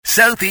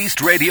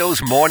Southeast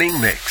Radio's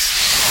morning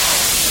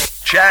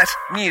mix. Chat,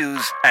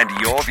 news and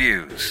your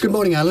views. Good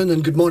morning, Alan,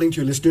 and good morning to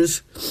your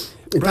listeners.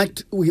 In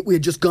fact, we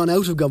had just gone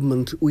out of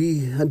government.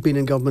 We had been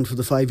in government for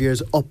the 5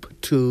 years up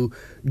to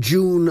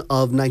June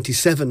of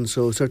 97,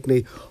 so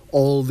certainly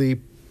all the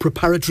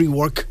preparatory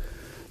work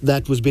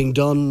that was being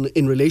done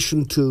in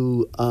relation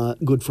to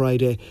Good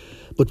Friday.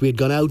 But we had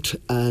gone out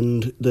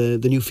and the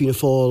new Fianna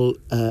Fáil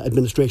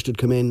administration had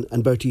come in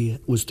and Bertie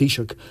was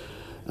Taoiseach.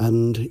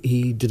 And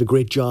he did a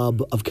great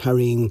job of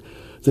carrying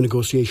the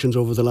negotiations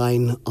over the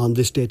line on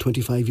this day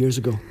 25 years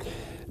ago.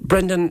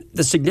 Brendan,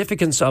 the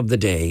significance of the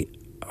day,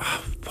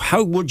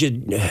 how would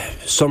you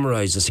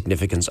summarise the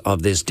significance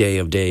of this day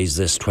of days,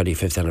 this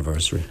 25th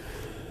anniversary?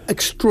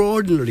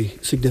 Extraordinarily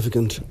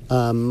significant.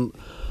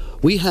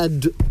 We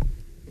had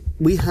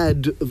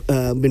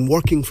been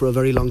working for a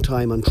very long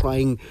time on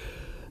trying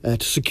to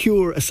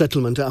secure a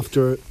settlement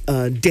after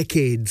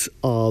decades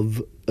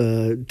of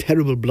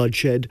terrible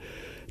bloodshed,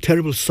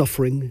 terrible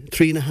suffering,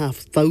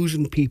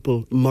 3,500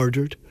 people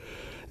murdered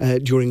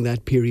during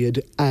that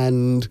period.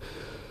 And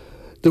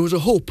there was a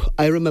hope.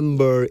 I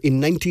remember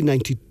in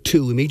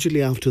 1992,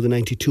 immediately after the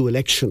 92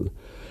 election,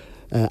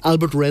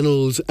 Albert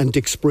Reynolds and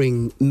Dick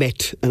Spring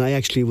met, and I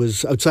actually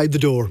was outside the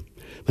door,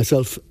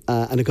 myself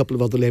and a couple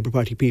of other Labour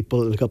Party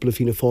people and a couple of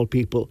Fianna Fáil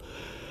people.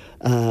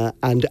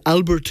 And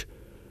Albert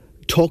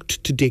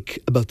talked to Dick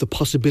about the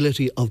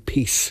possibility of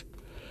peace.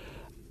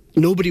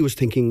 Nobody was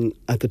thinking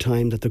at the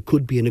time that there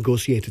could be a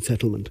negotiated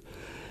settlement.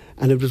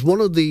 And it was one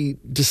of the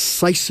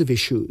decisive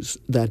issues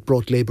that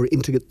brought Labour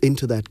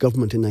into that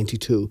government in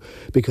 92,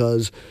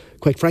 because,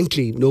 quite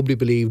frankly, nobody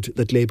believed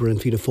that Labour and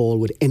Fianna Fáil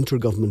would enter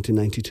government in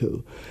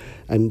 92.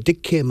 And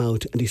Dick came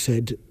out and he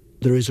said,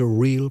 there is a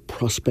real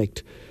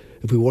prospect,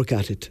 if we work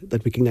at it,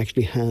 that we can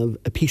actually have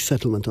a peace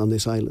settlement on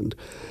this island.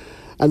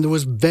 And there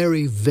was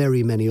very,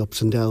 very many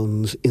ups and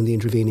downs in the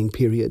intervening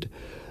period.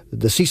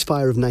 The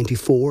ceasefire of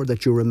 94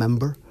 that you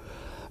remember,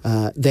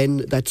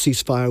 then that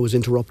ceasefire was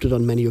interrupted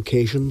on many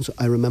occasions.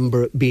 I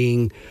remember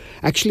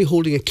actually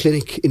holding a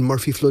clinic in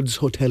Murphy Flood's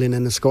hotel in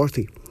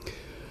Enniscorthy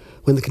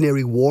when the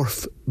Canary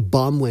Wharf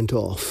bomb went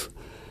off,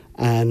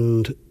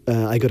 and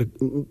I got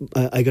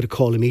a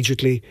call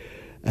immediately.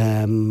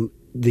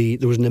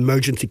 There was an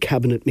emergency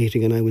cabinet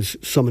meeting, and I was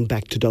summoned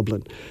back to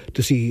Dublin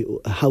to see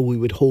how we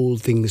would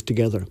hold things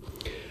together.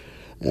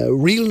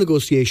 Real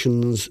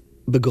negotiations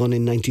begun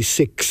in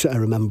 96, I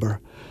remember,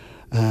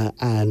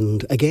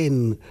 and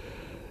again,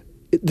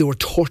 they were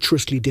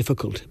torturously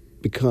difficult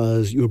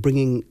because you were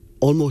bringing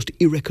almost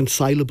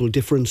irreconcilable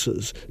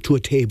differences to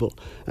a table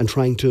and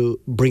trying to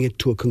bring it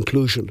to a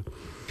conclusion.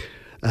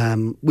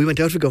 We went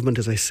out of government,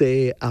 as I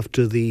say,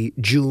 after the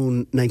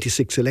June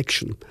 96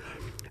 election.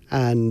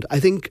 And I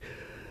think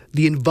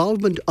the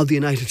involvement of the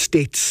United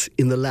States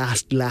in the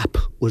last lap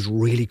was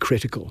really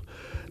critical.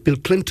 Bill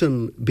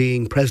Clinton,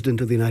 being President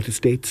of the United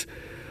States,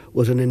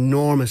 was an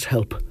enormous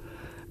help.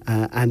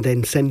 And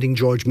then sending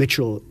George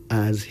Mitchell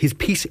as his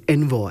peace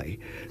envoy,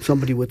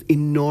 somebody with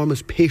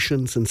enormous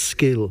patience and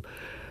skill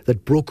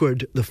that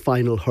brokered the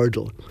final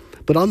hurdle.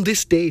 But on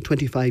this day,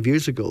 25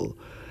 years ago,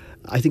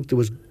 I think there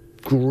was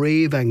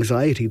grave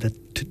anxiety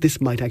that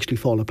this might actually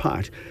fall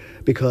apart,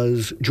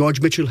 because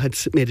George Mitchell had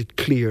made it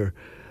clear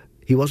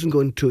he was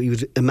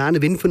a man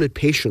of infinite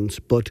patience,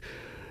 but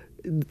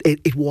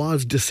it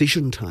was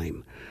decision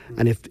time.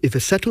 And if a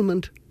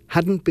settlement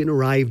hadn't been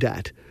arrived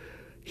at,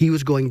 he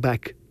was going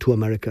back to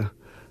America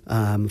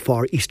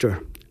for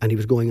Easter, and he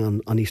was going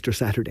on Easter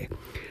Saturday.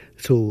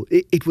 So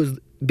it was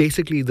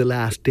basically the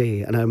last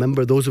day. And I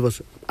remember those of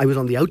us, I was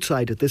on the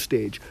outside at this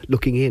stage,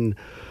 looking in,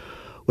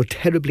 were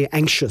terribly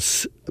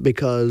anxious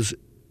because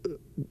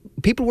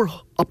people were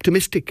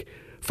optimistic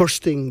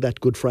first thing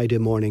that Good Friday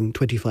morning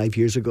 25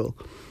 years ago.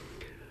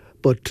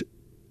 But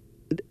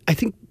I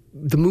think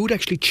the mood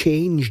actually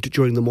changed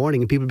during the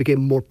morning and people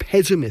became more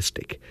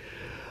pessimistic.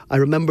 I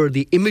remember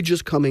the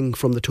images coming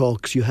from the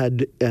talks. You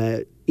had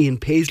Ian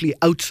Paisley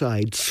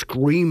outside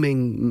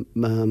screaming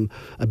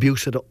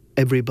abuse at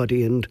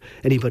everybody and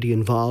anybody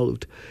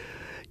involved.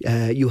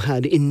 You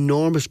had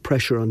enormous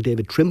pressure on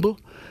David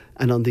Trimble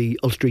and on the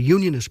Ulster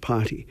Unionist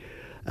Party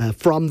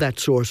from that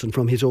source and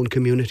from his own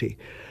community.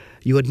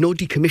 You had no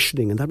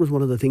decommissioning, and that was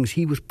one of the things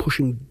he was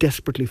pushing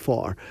desperately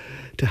for,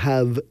 to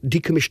have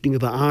decommissioning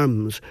of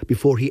arms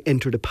before he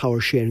entered a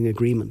power-sharing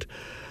agreement.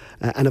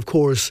 And of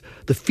course,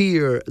 the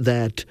fear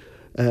that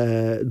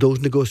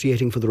those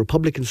negotiating for the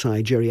Republican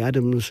side, Gerry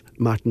Adams,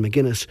 Martin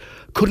McGuinness,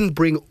 couldn't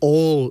bring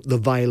all the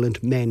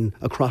violent men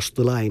across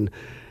the line,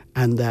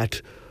 and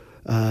that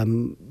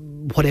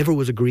whatever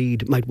was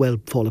agreed might well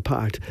fall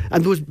apart.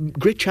 And there was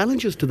great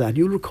challenges to that.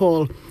 You'll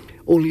recall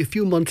only a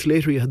few months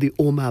later you had the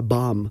Omagh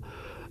bomb,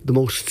 the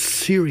most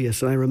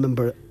serious, and I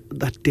remember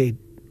that day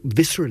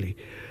viscerally,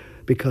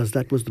 because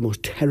that was the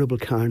most terrible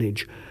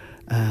carnage.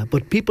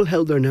 But people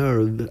held their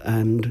nerve,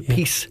 and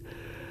peace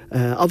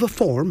of a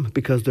form,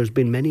 because there's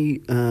been many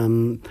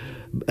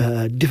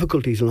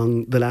difficulties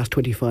along the last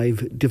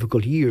 25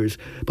 difficult years,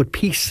 but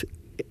peace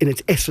in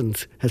its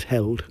essence has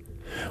held.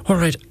 All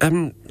right.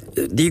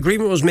 The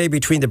agreement was made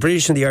between the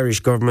British and the Irish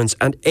governments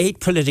and 8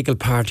 political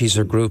parties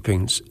or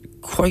groupings.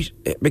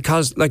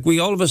 Because we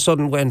all of a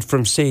sudden went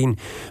from seeing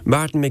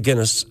Martin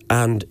McGuinness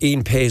and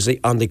Ian Paisley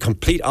on the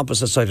complete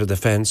opposite side of the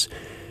fence.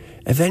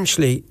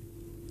 Eventually,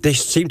 they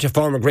seemed to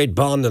form a great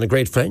bond and a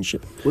great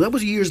friendship. Well, that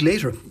was years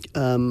later.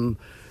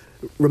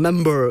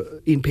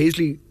 Remember, Ian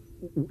Paisley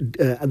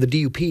and the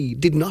DUP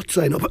did not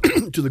sign up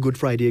to the Good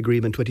Friday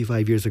Agreement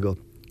 25 years ago.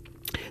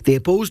 They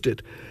opposed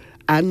it,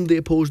 and they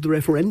opposed the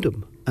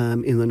referendum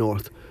in the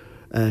North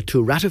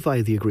to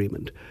ratify the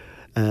agreement.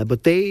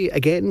 But they,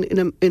 again,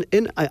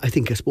 I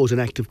suppose, an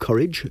act of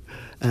courage,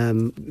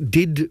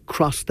 did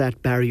cross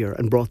that barrier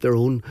and brought their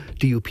own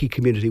DUP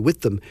community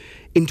with them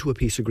into a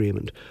peace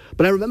agreement.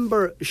 But I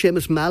remember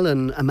Seamus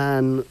Mallon, a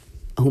man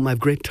whom I have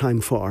great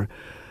time for,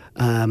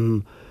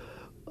 on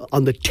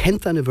the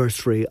 10th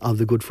anniversary of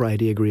the Good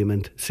Friday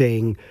Agreement,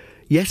 saying,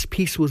 yes,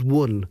 peace was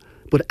won,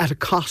 but at a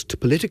cost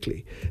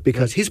politically,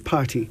 because his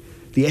party,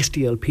 the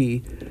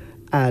SDLP,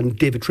 and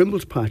David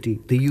Trimble's party,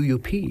 the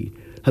UUP,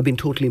 have been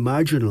totally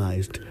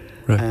marginalised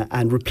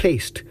and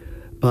replaced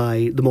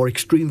by the more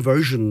extreme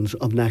versions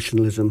of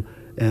nationalism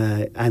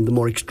and the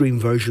more extreme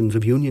versions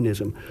of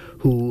unionism,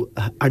 who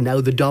are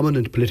now the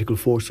dominant political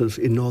forces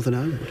in Northern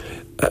Ireland.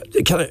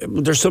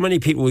 There's so many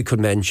people we could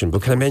mention,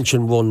 but can I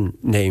mention one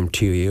name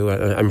to you?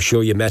 I'm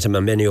sure you met him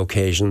on many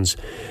occasions.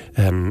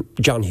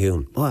 John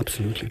Hume. Oh,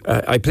 absolutely.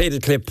 I played a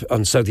clip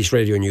on South East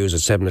Radio News at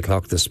 7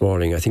 o'clock this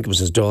morning. I think it was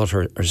his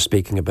daughter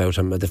speaking about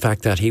him, the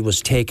fact that he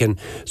was taken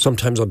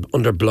sometimes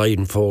under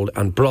blindfold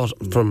and brought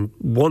from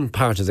one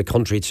part of the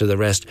country to the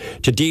rest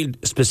to deal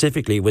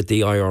specifically with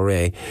the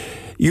IRA.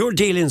 Your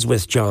dealings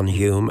with John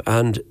Hume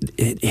and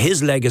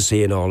his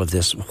legacy in all of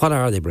this, what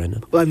are they,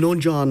 Brendan? Well, I've known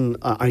John,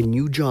 I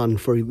knew John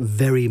for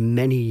very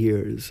many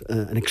years,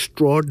 an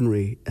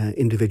extraordinary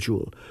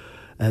individual,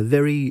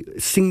 very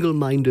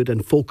single-minded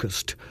and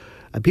focused.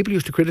 People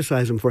used to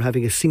criticise him for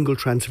having a single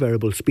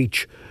transferable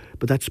speech,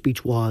 but that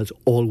speech was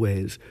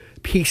always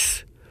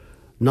peace,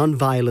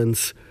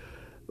 non-violence,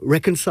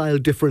 reconcile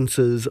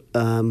differences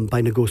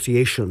by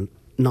negotiation,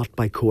 not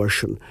by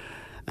coercion.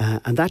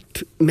 And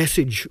that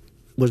message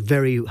was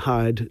very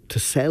hard to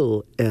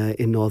sell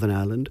in Northern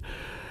Ireland,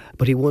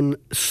 but he won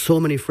so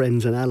many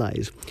friends and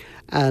allies.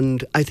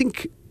 And I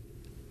think,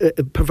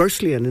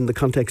 perversely and in the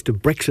context of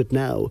Brexit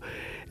now,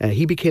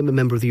 he became a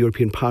member of the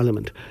European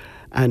Parliament.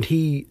 And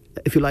he,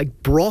 if you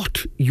like,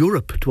 brought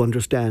Europe to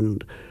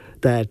understand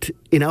that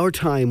in our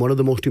time, one of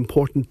the most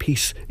important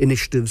peace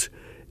initiatives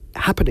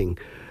happening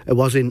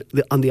was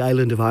on the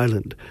island of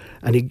Ireland.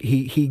 And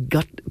he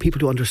got people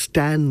to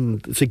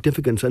understand the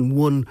significance and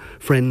won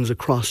friends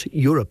across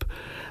Europe.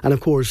 And of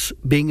course,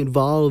 being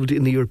involved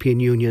in the European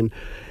Union,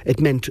 it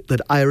meant that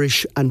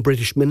Irish and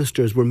British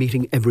ministers were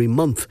meeting every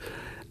month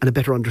and a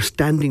better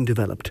understanding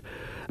developed.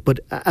 But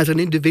as an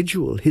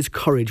individual, his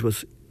courage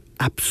was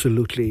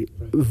absolutely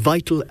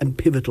vital and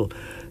pivotal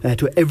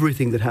to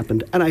everything that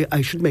happened. And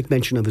I should make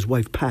mention of his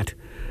wife, Pat,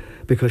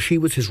 because she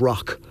was his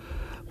rock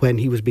when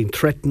he was being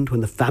threatened,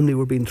 when the family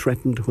were being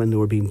threatened, when they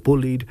were being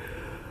bullied,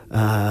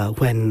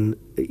 when,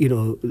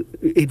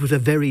 it was a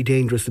very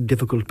dangerous and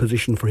difficult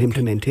position for him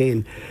to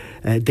maintain.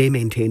 They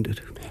maintained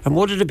it. And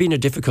would it have been a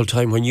difficult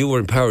time when you were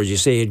in power? You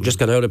say you'd just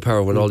got out of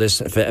power when all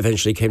this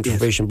eventually came to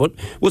fruition. But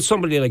would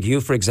somebody like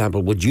you, for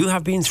example, would you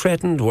have been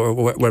threatened? Or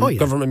were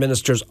government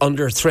ministers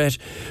under threat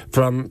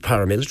from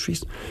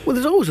paramilitaries? Well,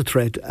 there's always a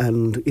threat.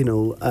 And,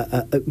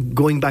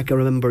 going back, I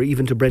remember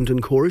even to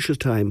Brendan Corish's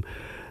time,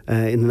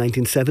 in the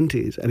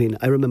 1970s. I mean,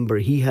 I remember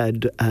he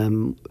had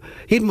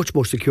much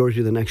more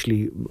security than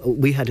actually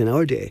we had in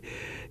our day.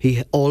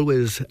 He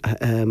always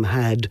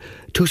had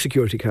 2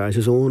 security cars,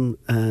 his own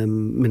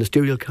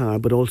ministerial car,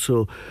 but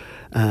also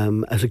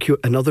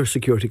another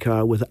security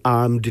car with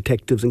armed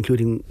detectives,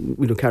 including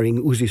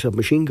carrying Uzi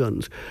submachine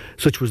guns.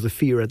 Such was the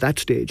fear at that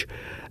stage.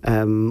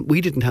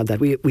 We didn't have that.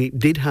 We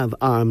did have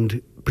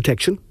armed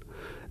protection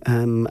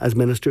as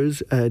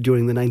ministers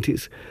during the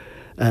 90s.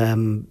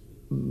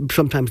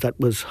 Sometimes that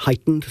was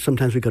heightened.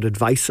 Sometimes we got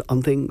advice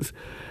on things,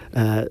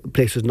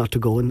 places not to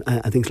go and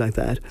things like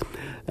that.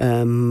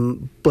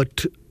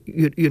 But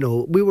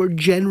we were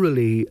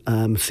generally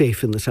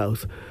safe in the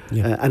south.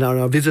 And on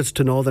our visits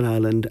to Northern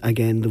Ireland,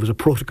 again, there was a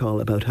protocol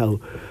about how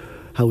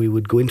we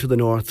would go into the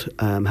north,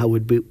 how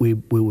we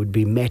would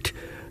be met,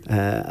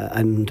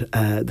 and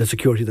the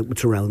security that would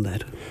surround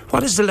that.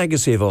 What is the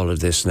legacy of all of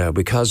this now?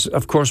 Because,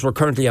 of course, we're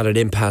currently at an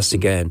impasse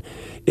again.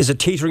 Is it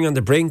teetering on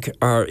the brink,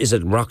 or is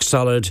it rock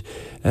solid?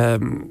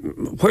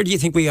 Where do you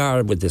think we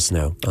are with this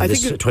now, on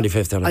this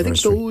 25th anniversary? I think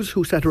those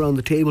who sat around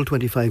the table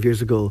 25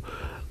 years ago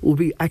will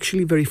be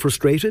actually very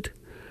frustrated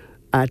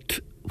at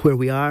where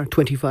we are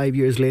 25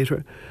 years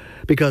later,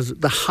 because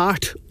the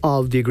heart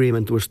of the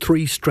agreement, there was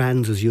 3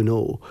 strands, as you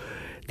know.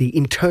 The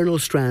internal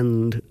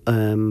strand,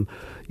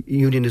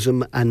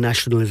 unionism and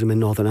nationalism in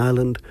Northern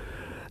Ireland,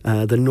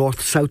 the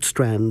north-south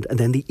strand, and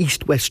then the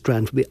east-west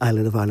strand from the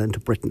island of Ireland to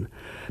Britain.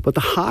 But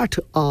the heart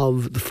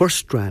of the first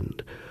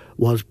strand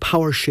was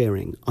power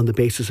sharing on the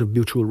basis of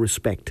mutual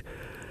respect.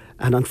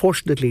 And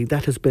unfortunately,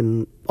 that has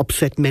been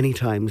upset many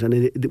times,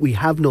 and we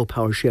have no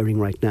power sharing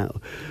right now.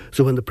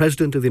 So when the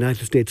President of the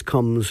United States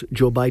comes,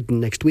 Joe Biden,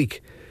 next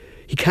week,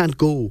 he can't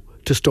go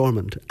to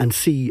Stormont and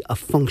see a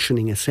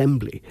functioning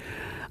assembly.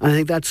 And I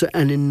think that's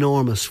an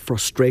enormous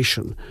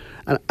frustration.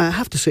 And I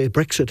have to say,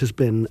 Brexit has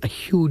been a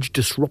huge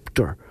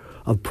disruptor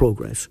of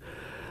progress.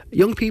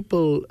 Young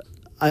people,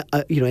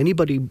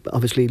 anybody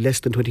obviously less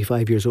than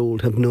 25 years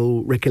old have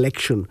no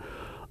recollection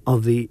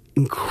of the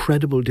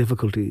incredible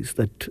difficulties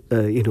that,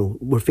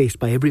 were faced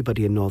by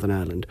everybody in Northern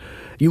Ireland.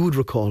 You would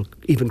recall,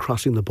 even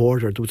crossing the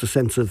border, there was a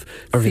sense of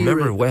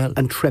fear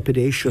and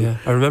trepidation. Yeah.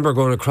 I remember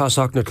going across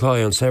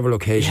Auchnacoy on several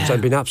occasions.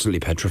 I'd been absolutely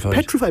petrified.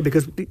 Petrified,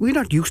 because we're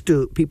not used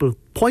to people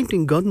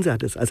pointing guns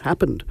at us, as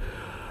happened.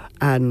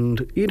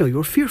 And,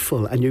 you're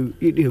fearful, and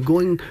you're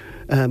going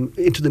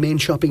into the main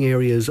shopping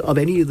areas of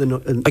any of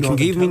the I can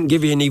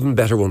give you an even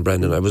better one,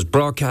 Brendan. I was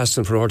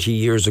broadcasting for RT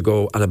years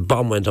ago, and a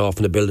bomb went off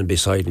in the building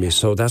beside me.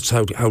 So that's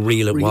how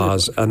real it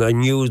was. And I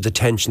knew the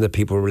tension that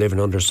people were living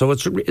under. So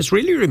it's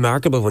really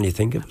remarkable when you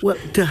think of it. Well,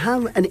 to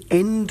have an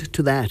end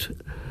to that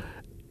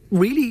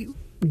really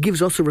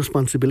gives us a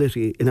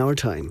responsibility in our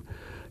time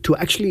to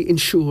actually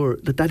ensure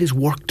that is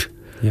worked,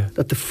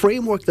 that the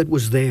framework that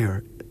was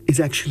there is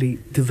actually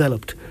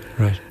developed,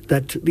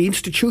 that the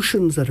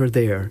institutions that are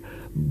there,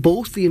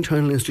 both the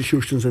internal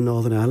institutions in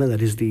Northern Ireland,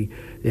 that is the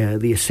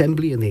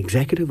Assembly and the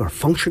Executive, are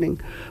functioning,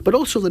 but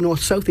also the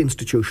North-South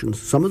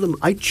institutions. Some of them,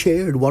 I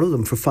chaired one of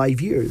them for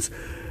 5 years,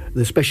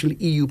 the special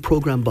EU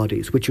programme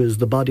bodies, which was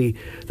the body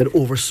that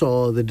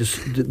oversaw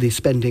the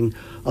spending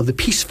of the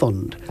Peace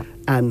Fund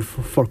and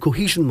for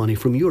cohesion money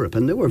from Europe.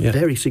 And there were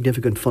very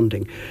significant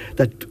funding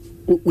that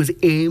was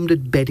aimed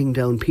at bedding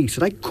down peace.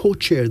 And I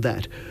co-chaired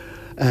that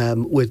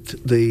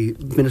with the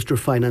Minister of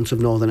Finance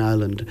of Northern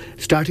Ireland,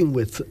 starting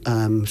with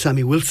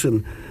Sammy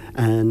Wilson,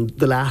 and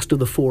the last of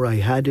the four I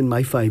had in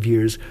my 5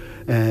 years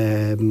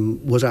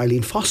was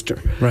Arlene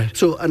Foster. Right.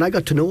 So, and I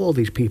got to know all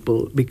these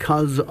people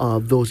because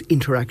of those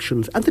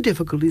interactions and the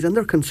difficulties and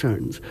their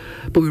concerns.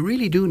 But we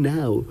really do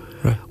now.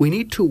 Right. We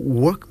need to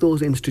work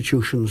those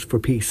institutions for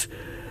peace,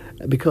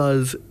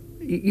 because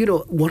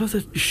one of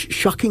the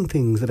shocking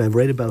things that I've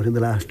read about in the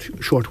last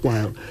short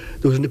while,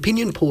 there was an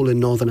opinion poll in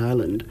Northern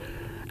Ireland,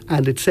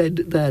 and it said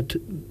that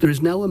there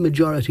is now a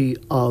majority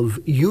of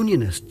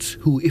unionists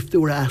who, if they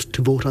were asked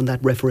to vote on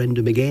that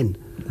referendum again,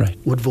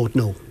 would vote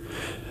no.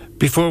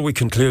 Before we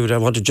conclude, I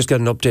want to just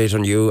get an update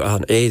on you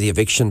on the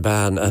eviction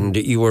ban. And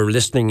you were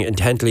listening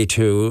intently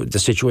to the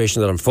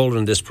situation that unfolded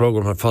in this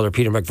programme when Father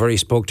Peter McVerry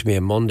spoke to me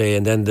on Monday,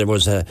 and then there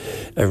was a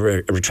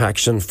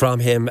retraction from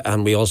him,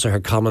 and we also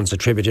heard comments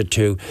attributed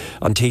to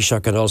An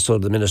Taoiseach and also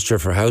the Minister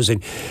for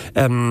Housing.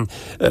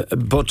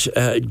 But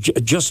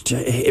just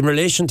in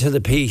relation to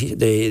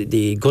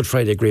the Good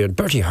Friday Agreement,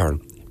 Bertie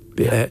Ahern,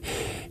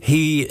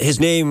 his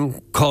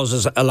name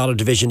causes a lot of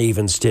division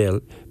even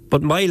still.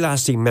 But my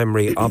lasting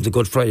memory of the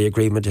Good Friday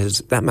Agreement is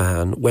that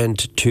man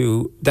went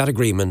to that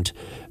agreement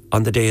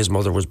on the day his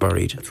mother was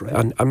buried. That's right.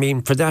 And I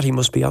mean, for that he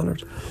must be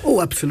honoured.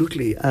 Oh,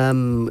 absolutely.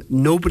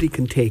 Nobody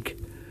can take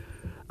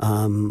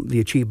the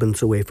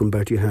achievements away from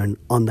Bertie Ahern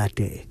on that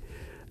day.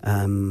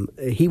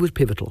 He was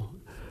pivotal.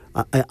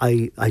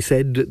 I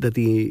said that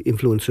the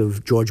influence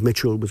of George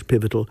Mitchell was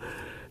pivotal.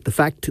 The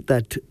fact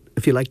that,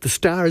 if you like, the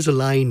stars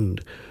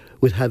aligned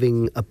with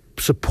having a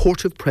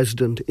supportive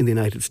president in the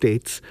United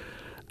States,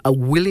 a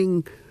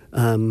willing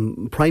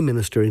Prime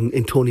Minister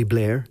in Tony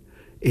Blair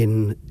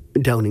in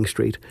Downing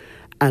Street,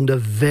 and a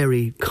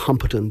very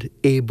competent,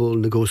 able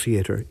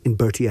negotiator in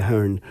Bertie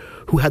Ahern,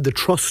 who had the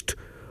trust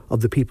of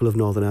the people of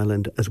Northern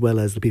Ireland as well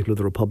as the people of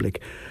the Republic.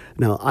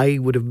 Now, I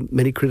would have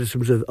many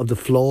criticisms of the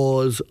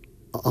flaws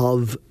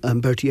of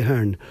Bertie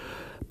Ahern,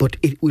 but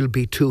it will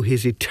be to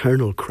his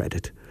eternal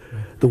credit,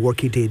 the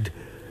work he did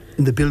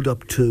in the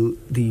build-up to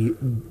the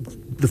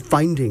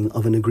finding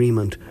of an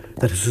agreement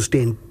that has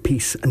sustained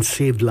peace and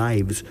saved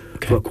lives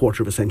for a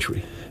quarter of a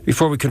century.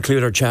 Before we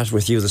conclude our chat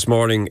with you this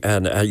morning,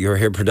 and you're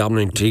here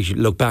predominantly to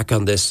look back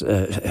on this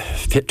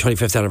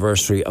 25th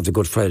anniversary of the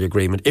Good Friday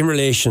Agreement in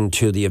relation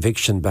to the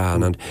eviction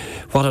ban and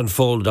what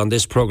unfolded on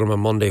this programme on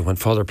Monday when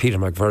Father Peter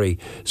McVerry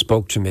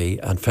spoke to me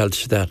and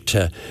felt that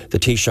the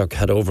Taoiseach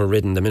had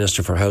overridden the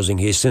Minister for Housing.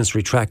 He has since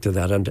retracted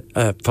that, and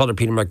Father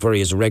Peter McVerry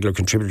is a regular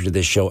contributor to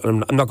this show,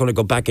 and I'm not going to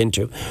go back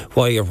into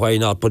why or why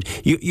not, but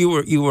you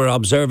were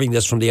observing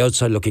this from the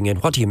outside looking in.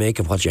 What do you make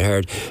of what you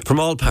heard from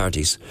all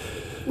parties?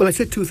 Well, I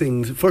said two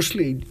things.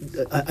 Firstly,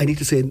 I need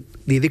to say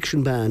the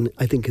eviction ban,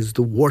 I think, is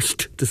the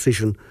worst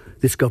decision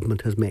this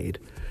government has made,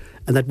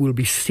 and that will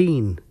be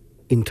seen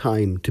in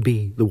time to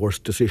be the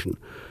worst decision.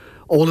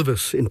 All of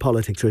us in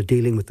politics are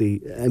dealing with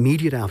the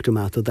immediate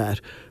aftermath of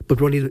that, but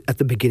we're only at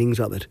the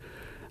beginnings of it.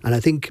 And I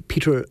think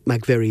Peter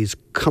McVerry's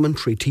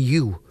commentary to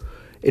you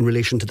in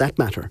relation to that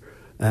matter,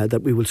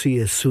 that we will see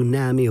a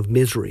tsunami of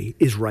misery,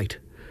 is right.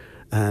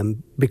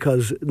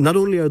 Because not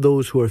only are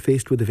those who are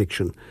faced with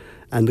eviction,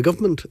 and the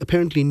government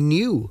apparently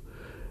knew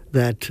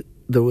that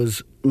there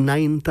was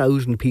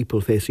 9,000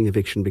 people facing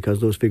eviction because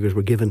those figures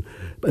were given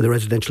by the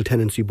Residential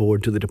Tenancy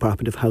Board to the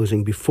Department of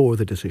Housing before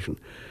the decision.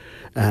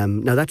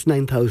 Now that's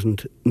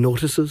 9,000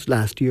 notices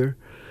last year,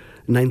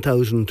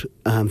 9,000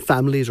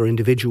 families or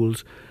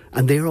individuals,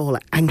 and they're all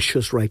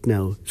anxious right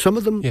now. Some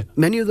of them,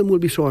 many of them will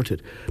be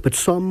sorted, but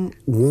some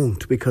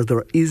won't because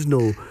there is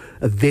no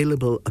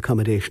available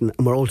accommodation,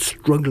 and we're all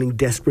struggling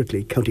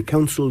desperately, county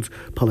councils,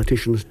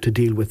 politicians, to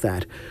deal with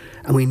that.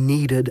 And we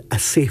needed a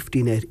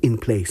safety net in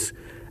place.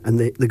 And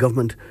the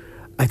government,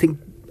 I think,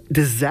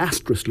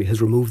 disastrously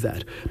has removed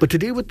that. But to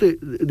deal with the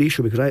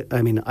issue, because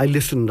I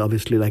listened,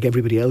 obviously, like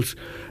everybody else,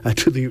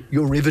 to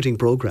your riveting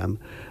programme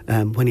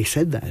when he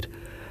said that.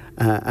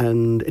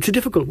 And it's a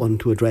difficult one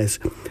to address.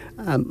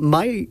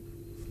 My,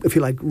 if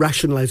you like,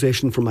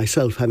 rationalisation for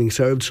myself, having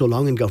served so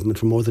long in government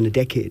for more than a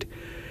decade,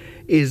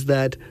 is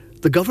that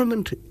the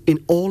government, in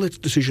all its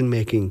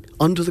decision-making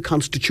under the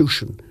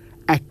Constitution,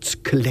 acts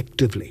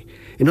collectively.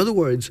 In other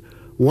words,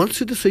 once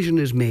a decision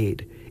is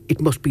made, it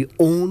must be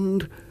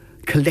owned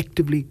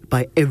collectively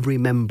by every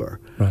member.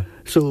 Right.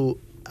 So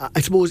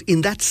I suppose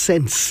in that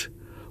sense,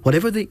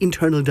 whatever the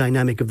internal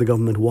dynamic of the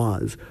government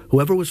was,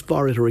 whoever was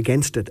for it or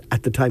against it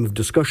at the time of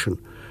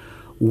discussion,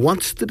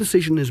 once the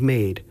decision is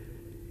made,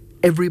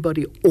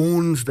 everybody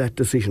owns that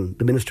decision.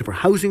 The Minister for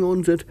Housing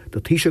owns it,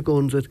 the Taoiseach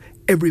owns it,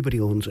 everybody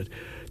owns it.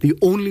 The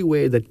only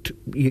way that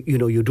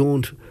you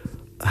don't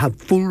have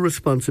full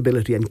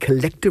responsibility and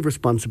collective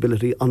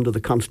responsibility under the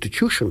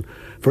Constitution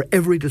for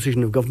every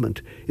decision of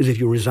government is if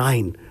you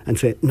resign and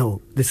say, no,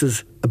 this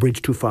is a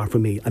bridge too far for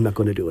me, I'm not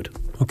going to do it.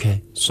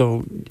 Okay,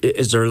 so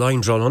is there a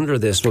line drawn under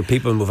this? Will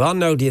people move on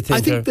now, do you think?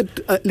 I think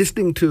that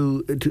listening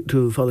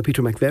to Father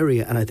Peter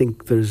McVerry, and I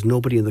think there's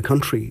nobody in the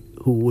country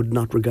who would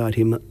not regard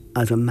him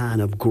as a man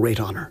of great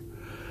honour,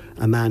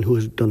 a man who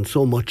has done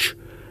so much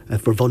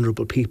for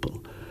vulnerable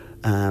people.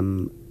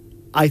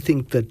 I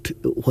think that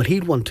what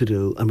he'd want to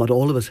do, and what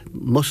all of us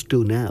must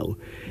do now,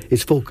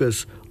 is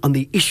focus on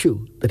the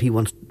issue that he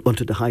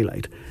wanted to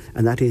highlight,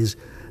 and that is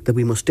that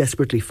we must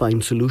desperately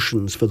find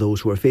solutions for those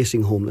who are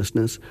facing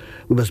homelessness.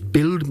 We must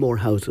build more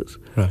houses.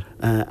 Right.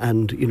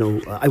 And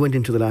I went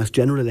into the last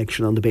general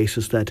election on the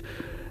basis that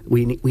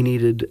we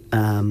needed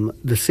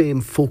the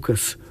same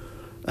focus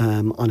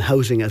on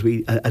housing as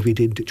we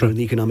did during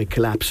the economic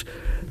collapse,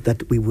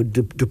 that we would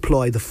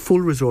deploy the full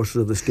resources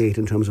of the state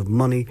in terms of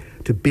money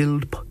to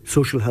build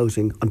social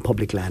housing on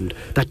public land.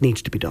 That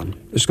needs to be done.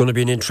 There's going to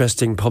be an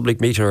interesting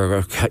public meeting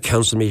or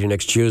council meeting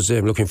next Tuesday.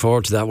 I'm looking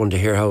forward to that one to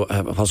hear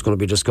what's going to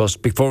be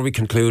discussed. Before we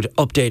conclude,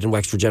 update in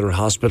Wexford General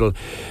Hospital.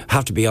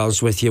 Have to be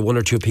honest with you, one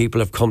or two people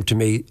have come to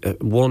me,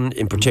 one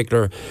in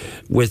particular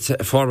with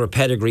a former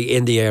pedigree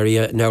in the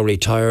area, now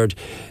retired,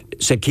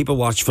 said keep a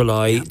watchful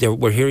eye.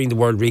 We're hearing the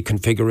word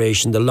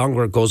reconfiguration. The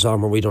longer it goes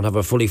on when we don't have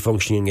a fully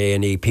functioning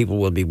A&E, people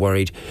will be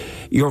worried.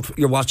 You're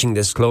watching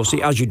this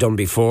closely, as you've done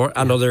before,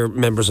 and other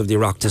members of the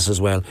Oireachtas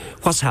as well.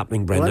 What's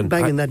happening, Brendan? Well, I'm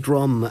banging that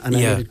drum, and I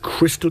made it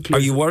crystal clear.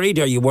 Are you worried?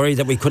 Are you worried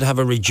that we could have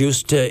a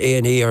reduced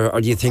A&E,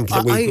 or do you think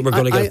that we're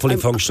going to get a fully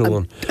functional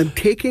one? I'm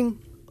taking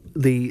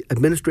the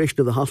administration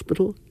of the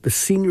hospital, the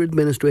senior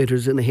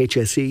administrators in the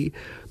HSE,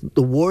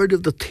 the word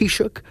of the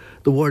Taoiseach,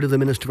 the word of the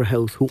Minister for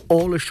Health, who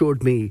all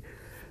assured me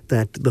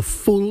that the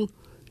full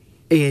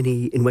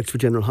A&E in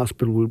Wexford General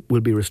Hospital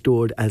will be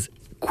restored as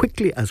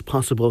quickly as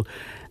possible,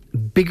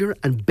 bigger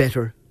and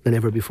better than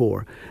ever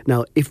before.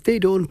 Now, if they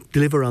don't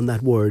deliver on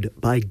that word,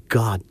 by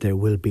God, there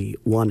will be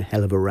one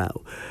hell of a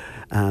row.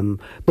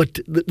 But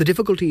the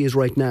difficulty is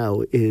right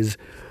now is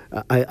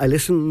I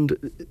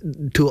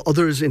listened to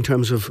others in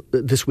terms of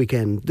this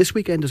weekend. This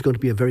weekend is going to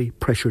be a very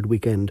pressured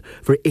weekend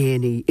for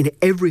A&E in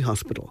every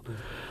hospital.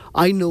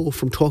 I know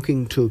from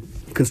talking to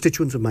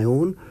constituents of my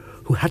own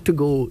who had to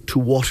go to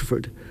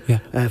Waterford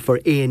for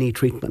A&E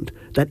treatment,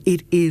 that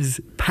it is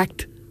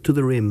packed to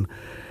the rim.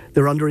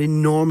 They're under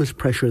enormous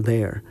pressure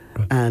there.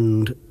 Right.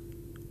 And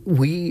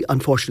we,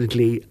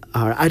 unfortunately,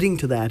 are adding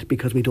to that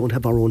because we don't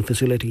have our own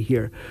facility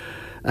here.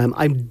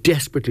 I'm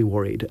desperately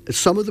worried.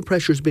 Some of the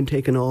pressure has been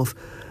taken off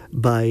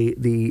by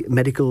the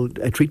medical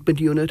treatment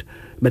unit,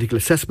 medical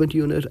assessment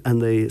unit,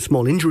 and the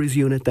small injuries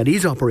unit that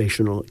is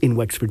operational in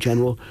Wexford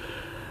General.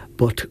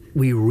 But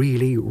we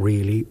really,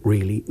 really,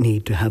 really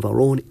need to have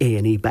our own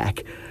A&E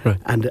back. Right.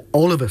 And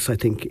all of us, I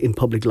think, in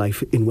public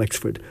life in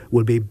Wexford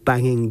will be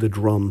banging the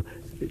drum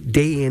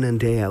day in and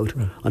day out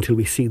until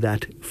we see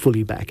that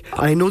fully back.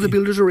 I know the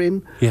builders are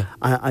in. Yeah.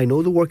 I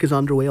know the work is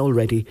underway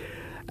already.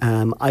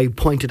 I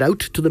pointed out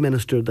to the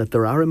Minister that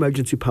there are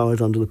emergency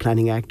powers under the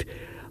Planning Act.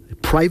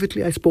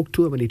 Privately, I spoke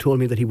to him and he told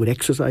me that he would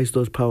exercise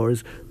those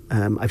powers.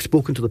 I've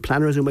spoken to the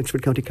planners in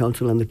Wexford County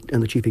Council and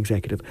the Chief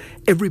Executive.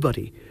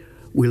 Everybody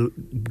will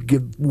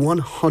give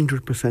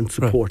 100%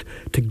 support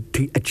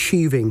to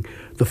achieving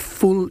the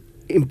full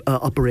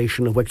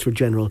operation of Wexford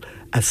General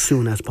as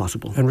soon as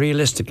possible. And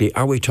realistically,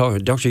 are we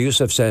talking, Dr.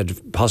 Youssef said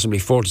possibly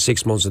 4 to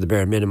 6 months at the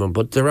bare minimum,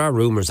 but there are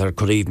rumours that it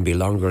could even be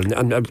longer.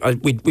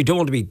 And we don't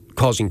want to be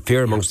causing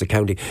fear amongst the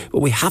county, but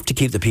we have to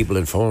keep the people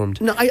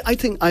informed. No, I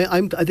think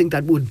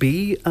that would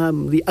be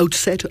the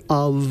outset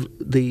of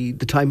the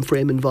time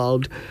frame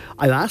involved.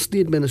 I've asked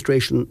the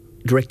administration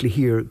directly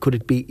here, could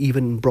it be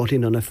even brought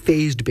in on a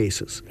phased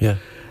basis? Yeah.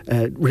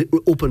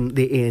 Open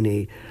the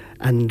A&E.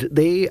 And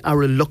they are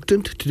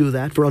reluctant to do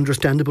that for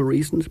understandable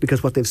reasons,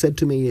 because what they've said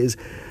to me is,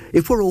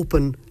 if we're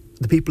open,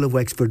 the people of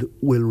Wexford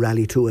will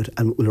rally to it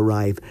and will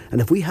arrive. And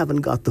if we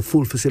haven't got the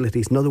full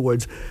facilities, in other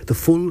words, the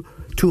full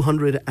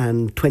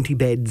 220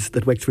 beds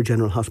that Wexford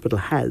General Hospital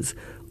has,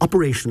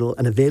 operational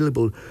and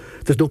available,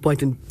 there's no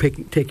point in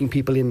taking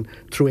people in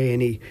through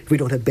A&E if we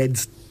don't have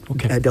beds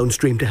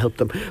downstream to help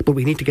them. But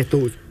we need to get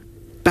those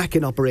back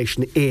in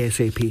operation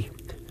ASAP.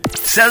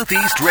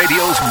 Southeast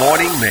Radio's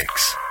morning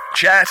mix.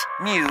 Chat,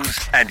 news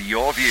and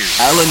your views.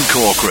 Alan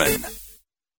Corcoran.